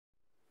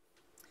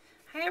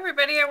Hey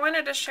everybody, I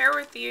wanted to share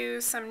with you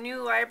some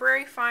new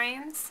library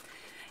finds,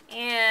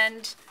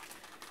 and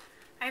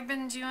I've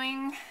been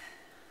doing,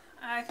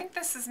 I think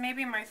this is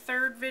maybe my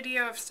third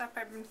video of stuff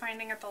I've been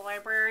finding at the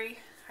library.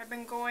 I've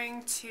been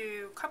going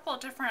to a couple of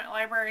different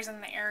libraries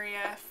in the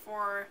area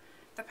for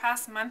the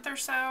past month or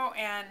so,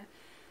 and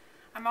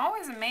I'm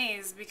always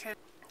amazed because,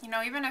 you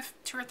know, even if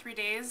 2 or 3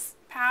 days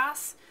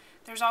pass,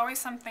 there's always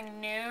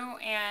something new,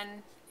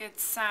 and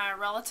it's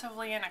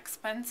relatively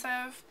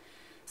inexpensive.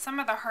 Some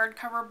of the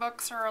hardcover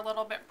books are a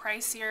little bit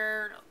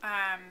pricier,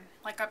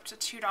 like up to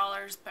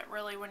 $2, but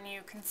really when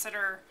you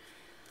consider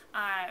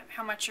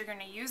how much you're going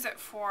to use it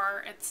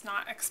for, it's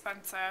not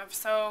expensive.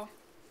 So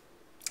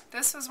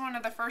this was one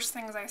of the first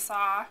things I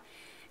saw,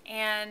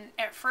 and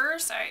at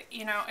first,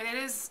 it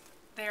is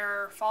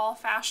their Fall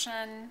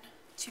Fashion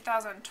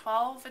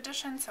 2012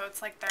 edition, so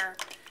it's like their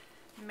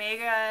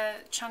mega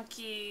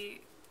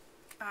chunky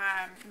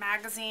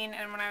magazine,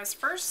 and when I was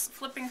first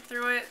flipping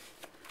through it,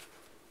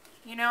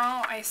 you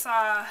know, I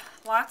saw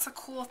lots of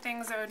cool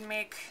things that would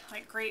make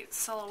like great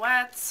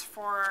silhouettes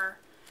for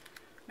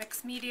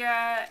mixed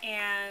media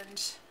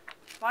and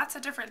lots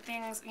of different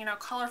things, you know,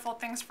 colorful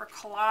things for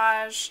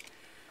collage.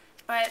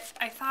 But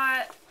I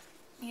thought,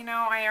 you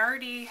know, I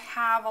already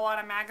have a lot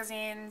of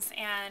magazines,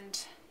 and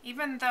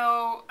even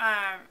though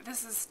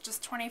this is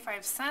just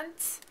 25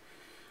 cents,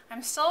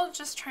 I'm still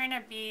just trying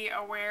to be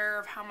aware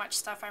of how much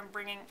stuff I'm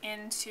bringing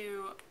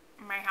into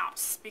my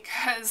house,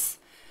 because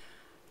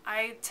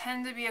I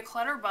tend to be a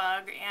clutter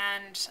bug,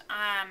 and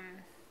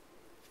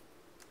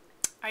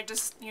I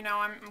just, you know,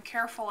 I'm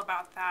careful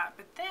about that.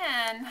 But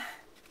then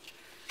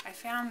I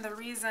found the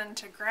reason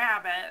to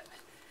grab it.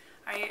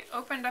 I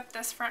opened up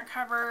this front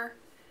cover,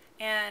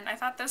 and I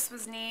thought this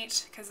was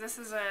neat because this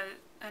is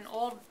an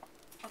old,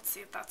 let's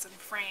see if that's in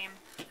frame,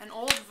 an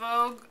old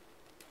Vogue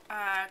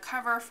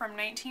cover from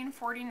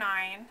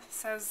 1949. It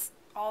says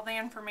all the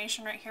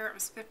information right here. It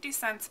was 50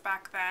 cents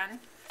back then.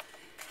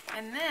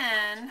 And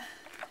then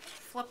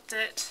flipped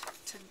it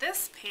to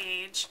this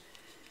page.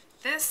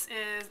 This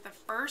is the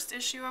first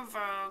issue of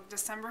Vogue,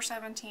 December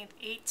 17th,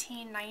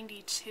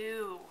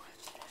 1892.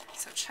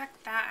 So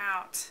check that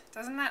out.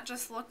 Doesn't that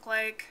just look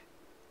like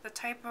the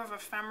type of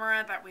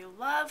ephemera that we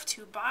love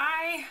to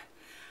buy?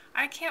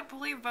 I can't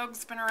believe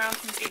Vogue's been around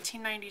since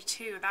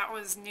 1892. That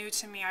was new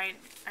to me. I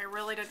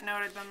really didn't know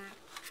it had been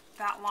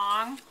that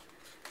long.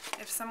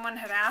 If someone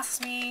had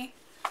asked me,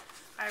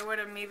 I would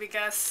have maybe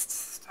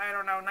guessed, I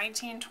don't know,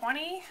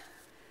 1920?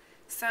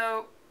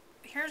 So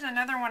here's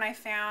another one I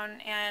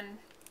found, and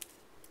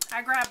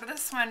I grabbed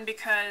this one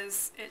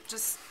because it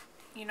just,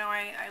 you know,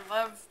 I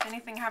love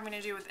anything having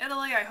to do with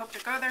Italy. I hope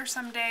to go there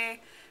someday.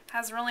 It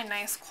has really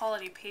nice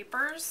quality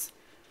papers,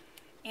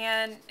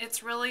 and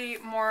it's really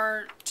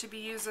more to be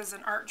used as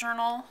an art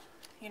journal,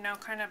 you know,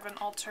 kind of an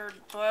altered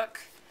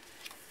book.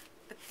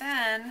 But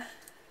then,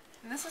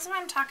 and this is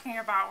what I'm talking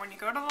about, when you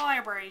go to the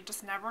library, you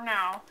just never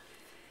know.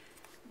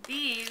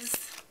 These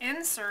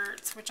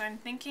inserts, which I'm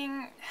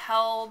thinking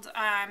held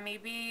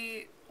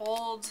maybe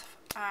old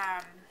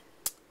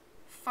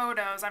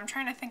photos. I'm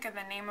trying to think of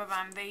the name of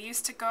them. They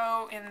used to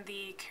go in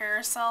the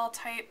carousel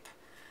type,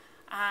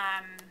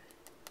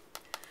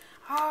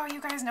 oh,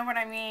 you guys know what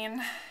I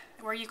mean,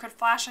 where you could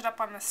flash it up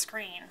on the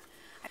screen.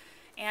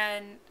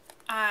 And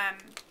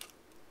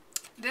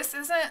this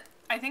isn't,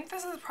 I think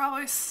this is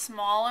probably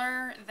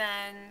smaller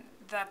than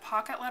the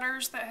pocket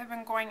letters that have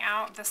been going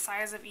out, the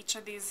size of each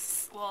of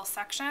these little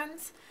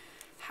sections.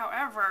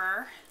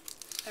 However,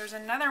 there's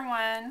another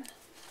one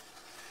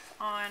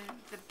on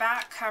the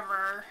back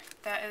cover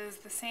that is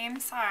the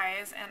same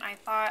size, and I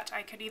thought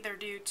I could either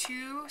do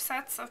 2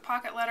 sets of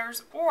pocket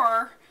letters,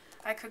 or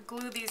I could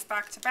glue these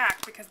back to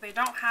back, because they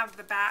don't have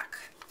the back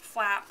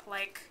flap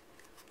like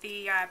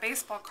the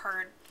baseball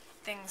card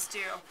things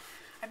do.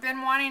 I've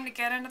been wanting to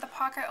get into the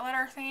pocket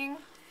letter thing,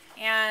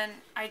 and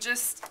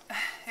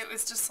it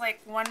was just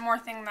like one more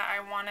thing that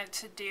I wanted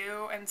to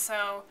do, and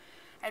so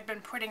I'd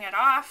been putting it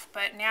off,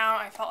 but now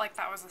I felt like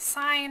that was a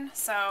sign,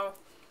 so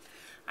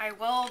I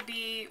will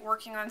be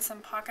working on some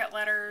pocket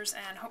letters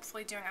and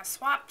hopefully doing a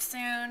swap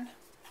soon.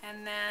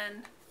 And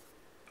then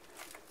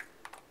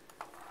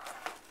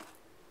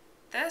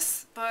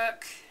this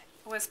book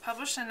was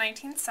published in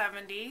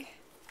 1970.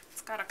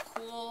 It's got a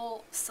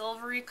cool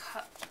silvery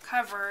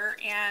cover,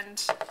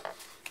 and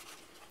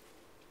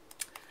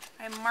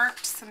I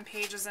marked some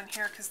pages in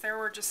here because there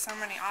were just so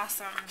many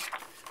awesome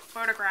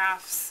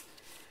photographs.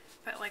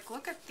 But like,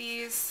 look at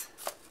these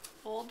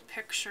old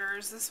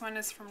pictures. This one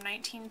is from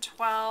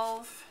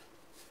 1912,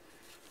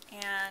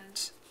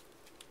 and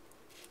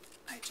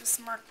I just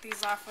marked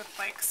these off with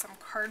like some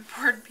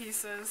cardboard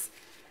pieces.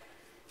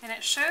 And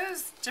it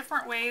shows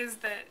different ways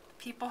that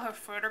people have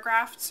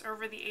photographed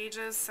over the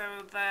ages. So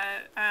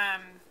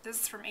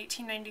this is from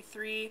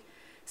 1893.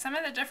 Some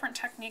of the different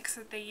techniques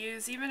that they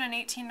use, even in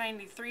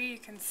 1893, you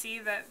can see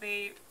that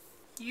they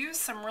use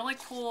some really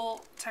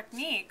cool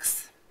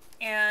techniques,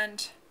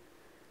 and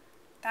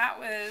that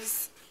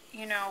was,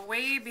 you know,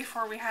 way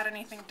before we had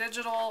anything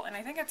digital. And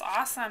I think it's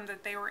awesome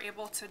that they were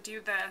able to do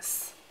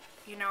this,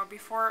 you know,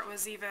 before it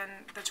was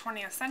even the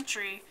 20th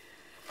century,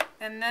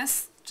 then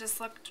this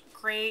just looked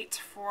great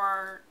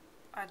for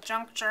a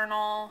junk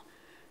journal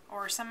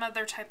or some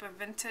other type of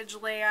vintage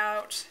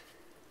layout.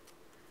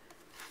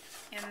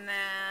 And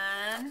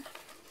then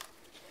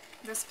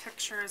this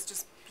picture is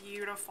just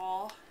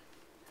beautiful.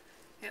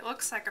 It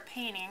looks like a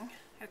painting.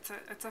 It's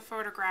a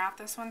photograph.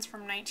 This one's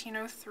from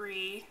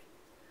 1903.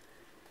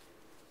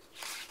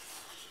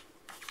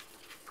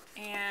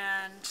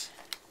 And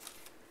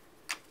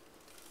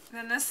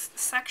then this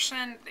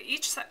section,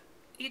 each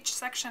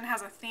section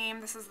has a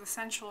theme. This is the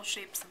sensual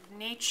shapes of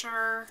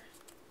nature.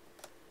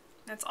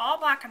 And it's all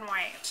black and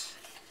white.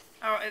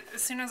 Oh,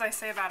 as soon as I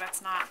say that,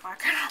 it's not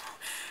black and white.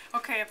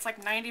 Okay, it's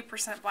like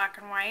 90% black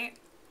and white.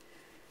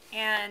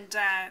 And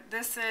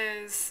this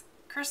is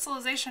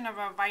Crystallization of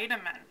a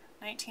Vitamin,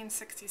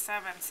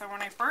 1967. So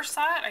when I first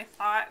saw it, I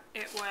thought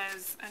it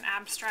was an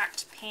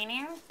abstract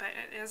painting, but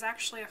it is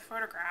actually a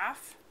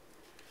photograph.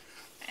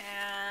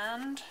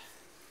 And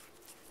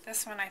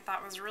this one I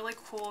thought was really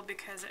cool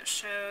because it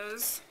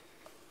shows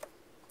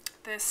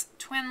this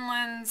twin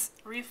lens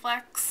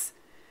reflex.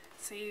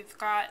 So you've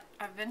got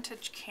a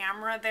vintage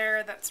camera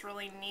there that's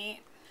really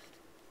neat.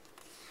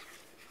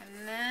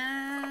 And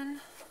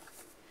then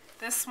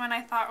this one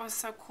I thought was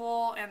so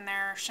cool, and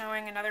they're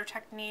showing another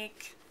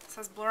technique. It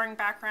says blurring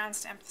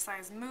backgrounds to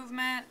emphasize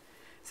movement.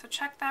 So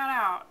check that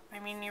out. I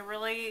mean, you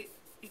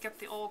get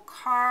the old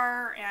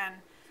car, and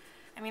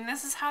I mean,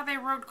 this is how they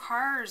rode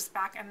cars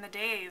back in the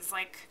days.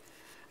 Like,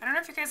 I don't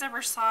know if you guys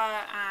ever saw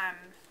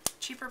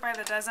Cheaper by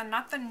the Dozen,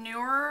 not the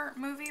newer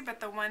movie, but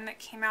the one that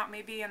came out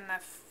maybe in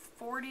the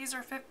 40s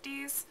or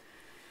 50s.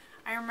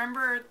 I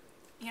remember,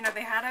 you know,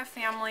 they had a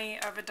family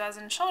of a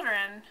dozen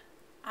children,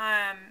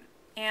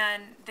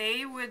 and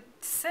they would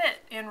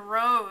sit in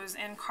rows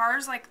in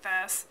cars like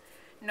this,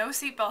 no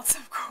seatbelts,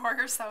 of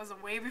course. That was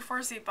way before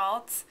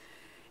seatbelts,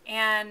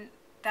 and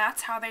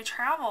that's how they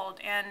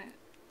traveled. And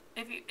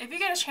if you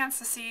get a chance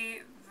to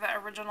see the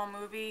original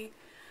movie,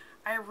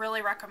 I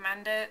really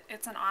recommend it.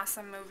 It's an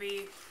awesome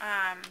movie.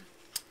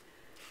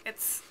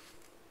 It's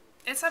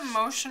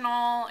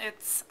emotional.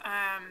 It's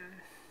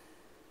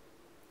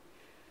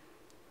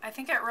I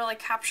think it really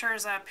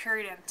captures a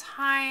period in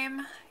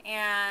time,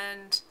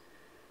 and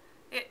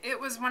it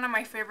was one of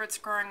my favorites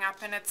growing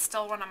up, and it's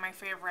still one of my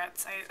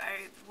favorites.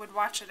 I would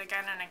watch it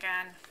again and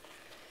again.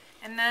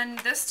 And then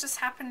this just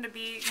happened to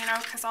be, you know,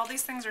 because all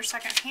these things are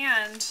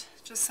secondhand,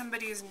 just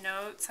somebody's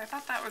notes. I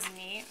thought that was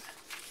neat.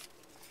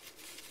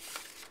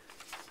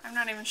 I'm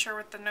not even sure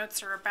what the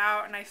notes are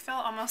about, and I feel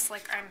almost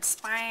like I'm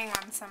spying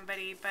on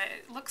somebody, but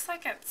it looks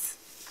like it's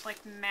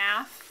like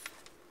math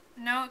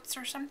notes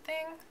or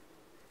something,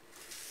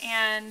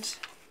 and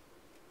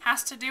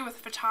has to do with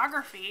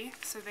photography.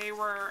 So they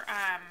were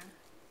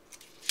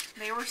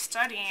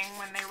studying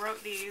when they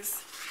wrote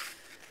these.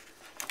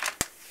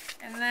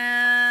 And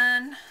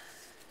then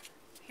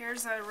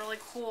here's a really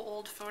cool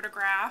old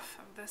photograph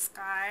of this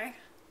guy.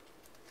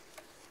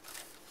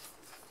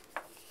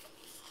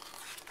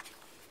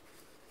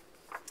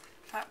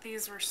 Thought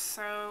these were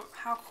so,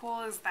 how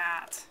cool is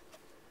that?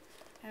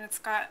 And it's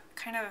got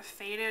kind of a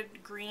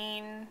faded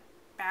green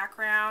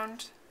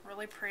background,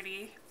 really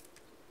pretty.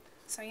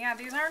 So yeah,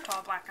 these aren't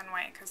all black and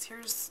white, because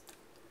here's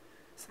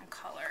some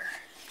color.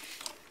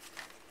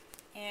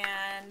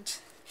 And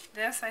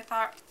this I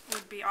thought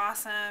would be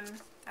awesome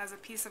as a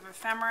piece of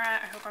ephemera.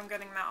 I hope I'm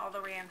getting that all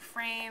the way in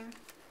frame.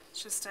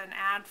 It's just an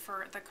ad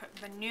for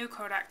the new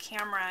Kodak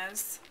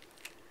cameras.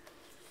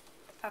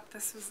 Thought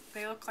this was,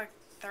 they look like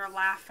they're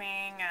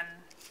laughing, and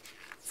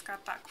it's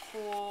got that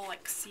cool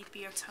like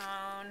sepia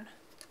tone.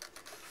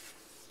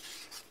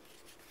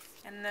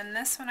 And then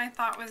this one I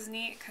thought was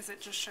neat because it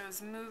just shows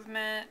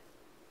movement.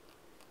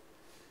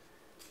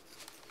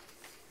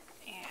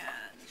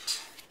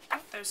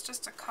 And there's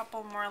just a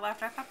couple more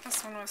left. I thought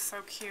this one was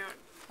so cute.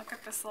 Look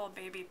at this little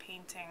baby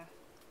painting.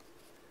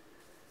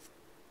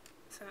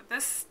 So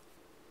this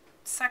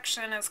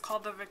section is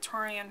called the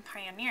Victorian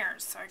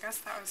Pioneers. So I guess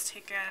that was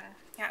taken,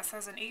 yeah, it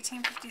says in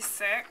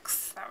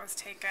 1856 that was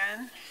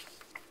taken.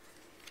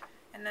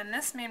 And then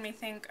this made me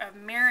think of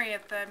Mary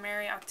at the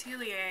Mary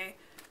Atelier.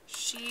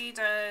 She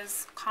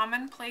does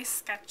commonplace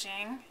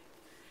sketching,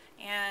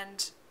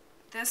 and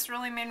this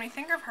really made me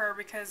think of her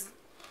because,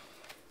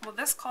 well,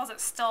 this calls it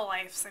still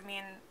lifes. I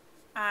mean,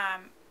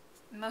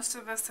 most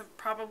of us have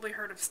probably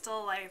heard of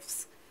still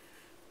lifes,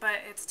 but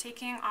it's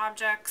taking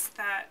objects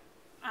that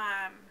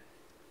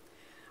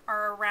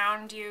are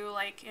around you,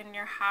 like in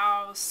your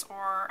house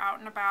or out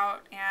and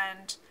about,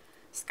 and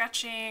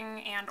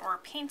sketching and or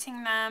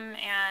painting them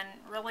and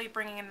really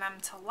bringing them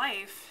to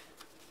life.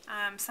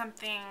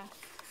 Something,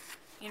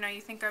 you know, you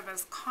think of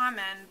as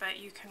common, but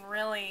you can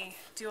really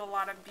do a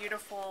lot of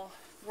beautiful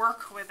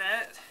work with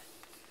it.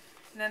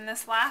 And then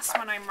this last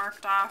one I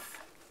marked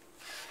off,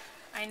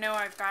 I know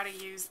I've got to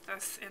use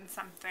this in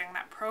something.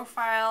 That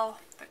profile,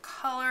 the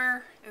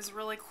color is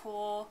really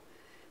cool.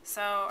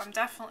 So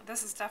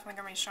this is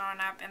definitely going to be showing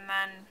up. And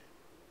then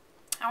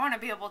I want to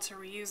be able to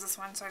reuse this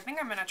one, so I think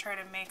I'm going to try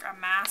to make a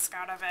mask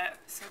out of it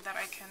so that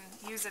I can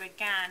use it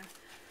again.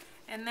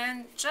 And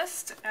then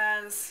just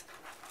as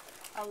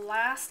a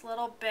last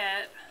little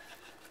bit,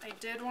 I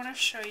did want to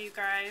show you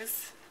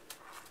guys,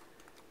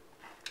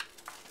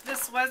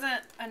 this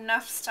wasn't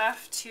enough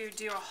stuff to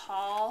do a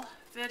haul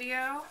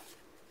video,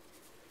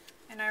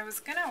 and I was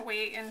gonna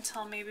wait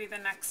until maybe the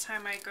next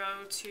time I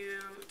go to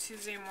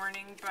Tuesday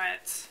Morning,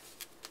 but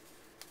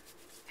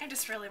I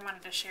just really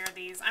wanted to share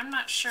these. I'm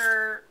not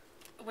sure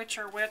which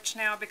are which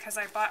now because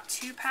I bought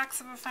 2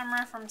 packs of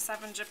ephemera from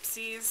Seven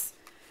Gypsies.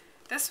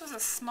 This was a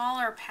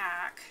smaller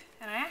pack,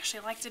 and I actually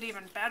liked it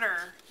even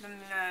better than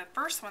the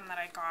first one that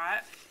I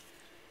got.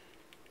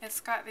 It's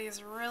got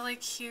these really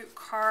cute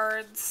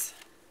cards.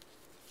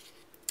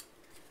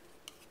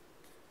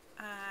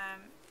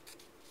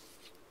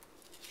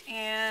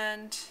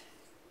 And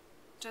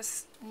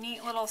just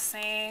neat little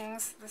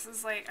sayings. This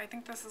is like, I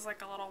think this is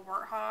like a little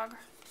warthog,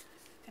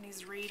 and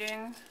he's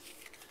reading.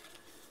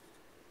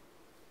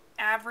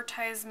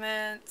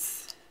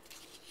 Advertisements.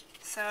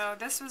 So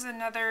this was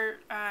another,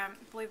 I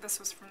believe this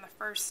was from the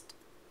first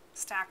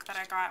stack that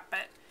I got,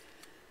 but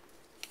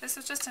this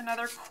was just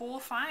another cool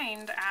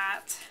find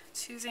at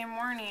Tuesday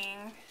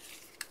Morning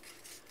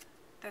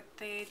that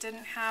they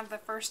didn't have the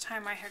first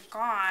time I had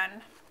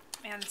gone,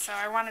 and so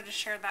I wanted to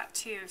share that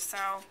too. So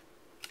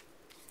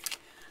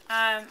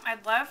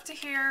I'd love to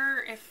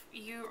hear if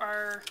you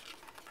are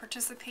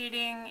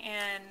participating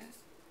in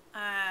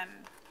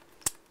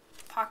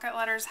pocket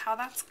letters, how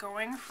that's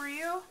going for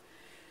you.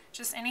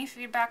 Just any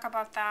feedback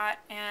about that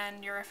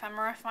and your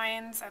ephemera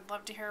finds, I'd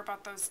love to hear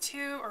about those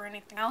too, or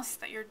anything else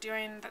that you're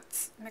doing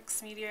that's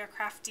mixed media,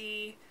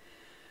 crafty.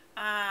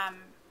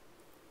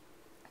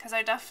 Because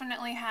I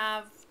definitely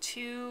have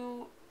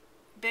 2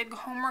 big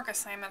homework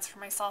assignments for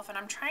myself, and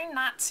I'm trying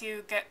not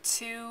to get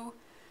too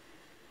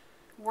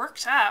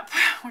worked up,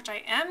 which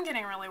I am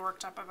getting really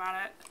worked up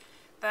about it.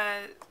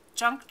 The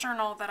junk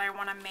journal that I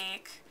want to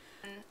make.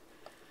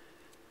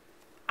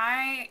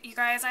 You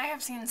guys, I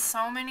have seen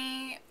so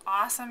many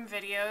awesome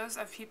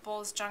videos of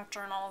people's junk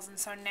journals, and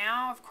so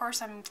now, of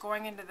course, I'm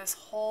going into this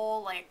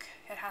whole, like,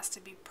 it has to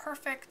be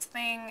perfect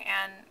thing,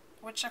 and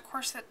which, of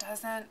course, it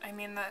doesn't. I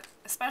mean,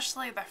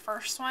 especially the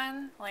first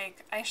one,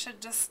 like, I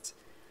should just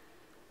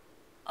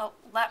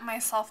let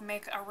myself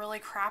make a really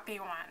crappy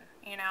one,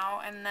 you know,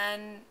 and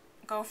then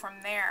go from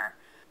there.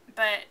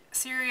 But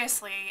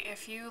seriously,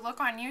 if you look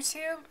on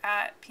YouTube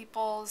at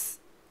people's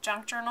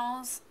junk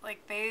journals,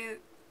 like,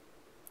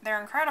 they're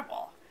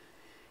incredible.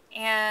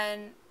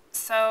 And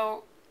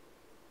so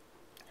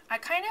I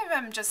kind of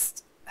am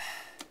just,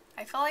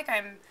 I feel like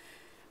I'm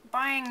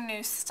buying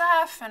new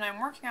stuff and I'm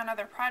working on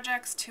other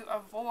projects to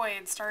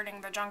avoid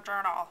starting the junk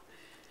journal.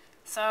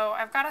 So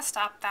I've got to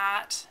stop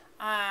that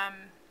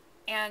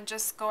and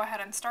just go ahead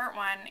and start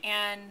one.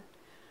 And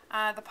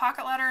the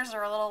pocket letters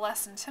are a little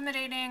less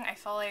intimidating. I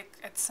feel like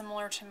it's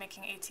similar to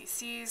making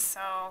ATCs,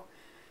 so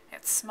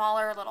it's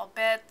smaller little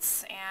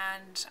bits,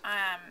 and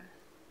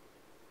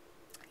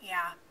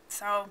yeah,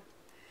 so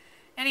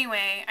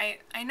anyway,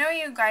 I know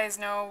you guys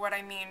know what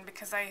I mean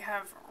because I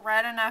have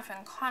read enough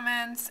in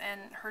comments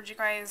and heard you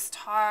guys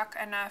talk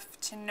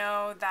enough to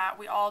know that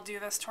we all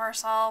do this to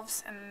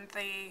ourselves in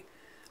the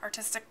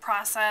artistic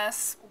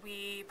process.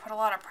 We put a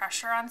lot of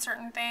pressure on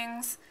certain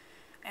things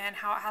and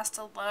how it has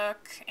to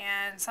look,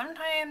 and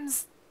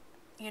sometimes,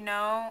 you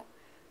know,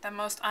 the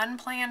most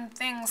unplanned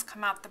things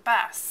come out the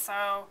best. So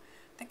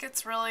I think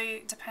it's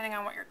really depending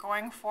on what you're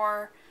going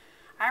for.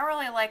 I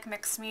really like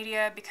mixed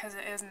media because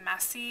it is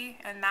messy,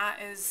 and that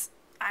is,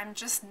 I'm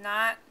just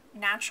not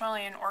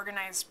naturally an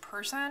organized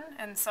person,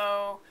 and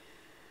so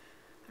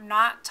I'm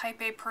not type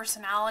A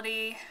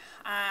personality,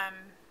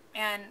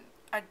 and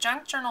a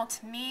junk journal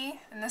to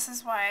me, and this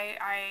is why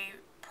I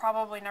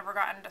probably never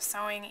got into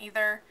sewing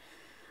either.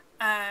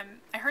 I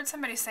heard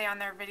somebody say on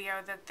their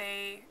video that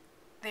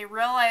they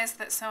realized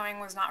that sewing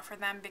was not for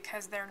them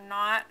because they're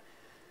not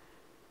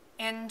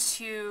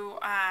into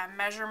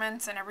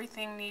measurements and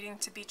everything needing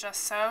to be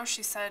just so.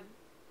 She said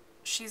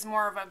she's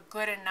more of a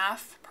good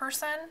enough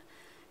person,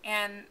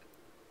 and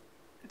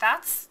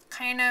that's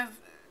kind of,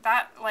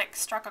 that like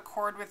struck a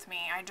chord with me.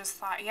 I just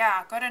thought,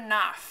 yeah, good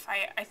enough.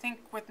 I think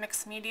with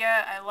mixed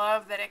media, I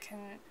love that it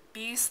can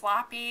be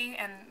sloppy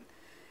and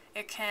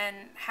it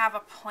can have a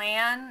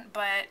plan,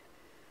 but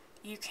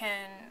you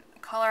can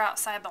color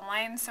outside the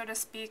lines, so to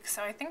speak.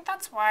 So I think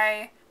that's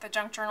why the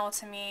junk journal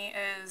to me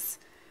is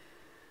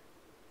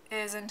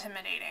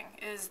intimidating,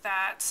 is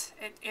that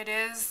it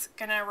is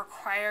going to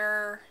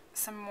require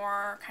some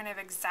more kind of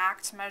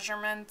exact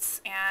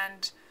measurements,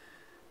 and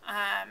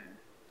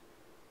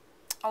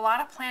a lot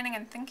of planning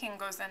and thinking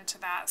goes into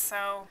that.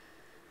 So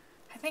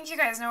I think you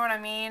guys know what I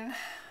mean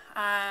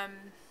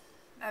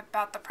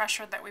about the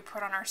pressure that we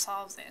put on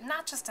ourselves,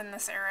 not just in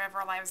this area of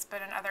our lives,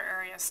 but in other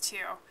areas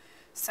too.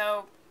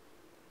 So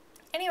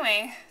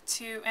anyway,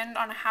 to end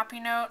on a happy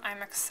note,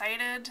 I'm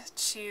excited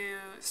to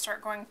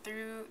start going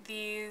through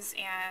these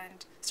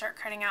and start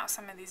cutting out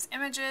some of these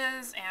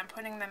images and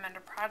putting them into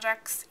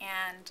projects.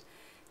 And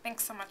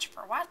thanks so much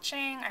for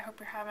watching. I hope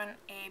you're having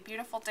a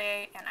beautiful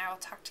day, and I will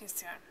talk to you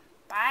soon.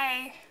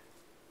 Bye!